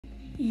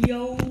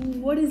Yo,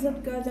 what is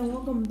up guys, and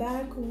welcome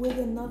back with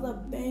another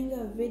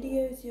banger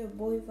video. It's your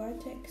boy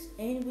Vartex,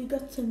 and we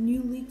got some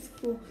new leaks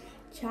for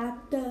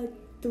chapter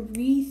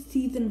 3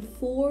 season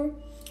 4.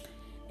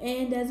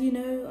 And as you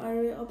know,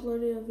 I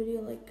uploaded a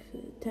video like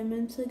 10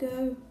 minutes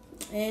ago,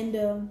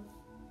 and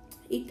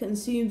it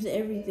consumes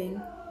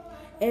everything.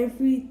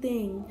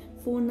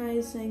 Fortnite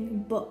is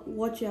saying, but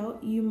watch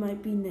out, you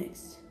might be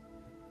next.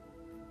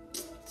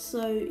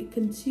 So it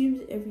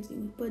consumes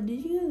everything. But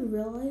did you guys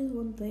realize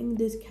one thing?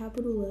 There's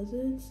capital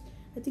letters.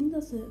 I think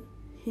that's a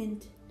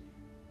hint.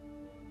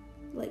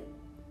 Like,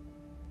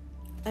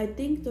 I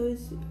think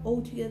those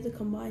all together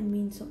combined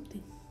mean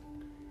something.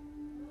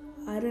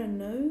 I don't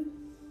know,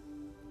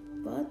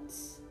 but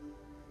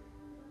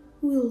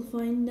we'll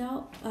find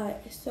out.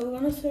 Alright, so we're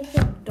gonna search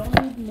up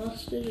Donald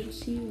Mustard and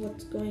see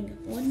what's going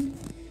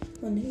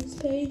on his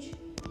page.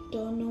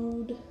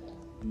 Donald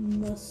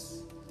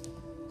Mustard.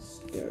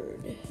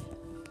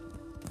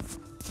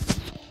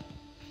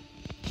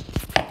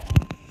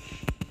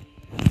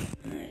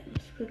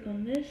 Click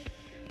on this.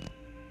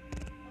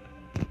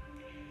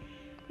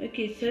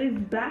 Okay, so his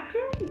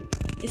background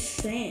is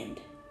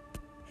sand.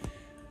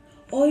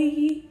 Oh,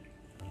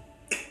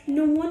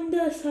 no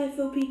wonder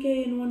Cypher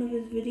PK in one of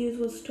his videos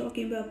was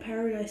talking about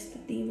Paradise. The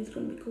theme is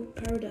going to be called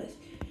Paradise.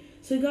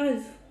 So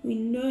guys, we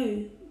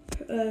know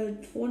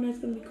Fortnite is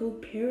going to be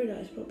called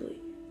Paradise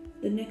probably.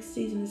 The next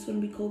season is going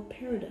to be called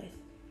Paradise.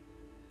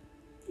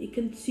 It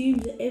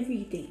consumes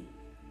everything.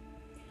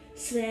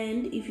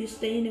 Sand, if you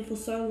stay in it for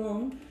so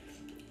long,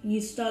 you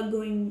start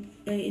going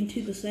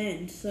into the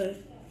sand, so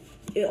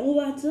it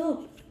all adds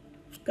up.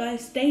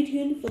 Guys, stay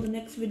tuned for the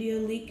next video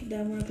leak that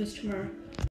I'm gonna post tomorrow.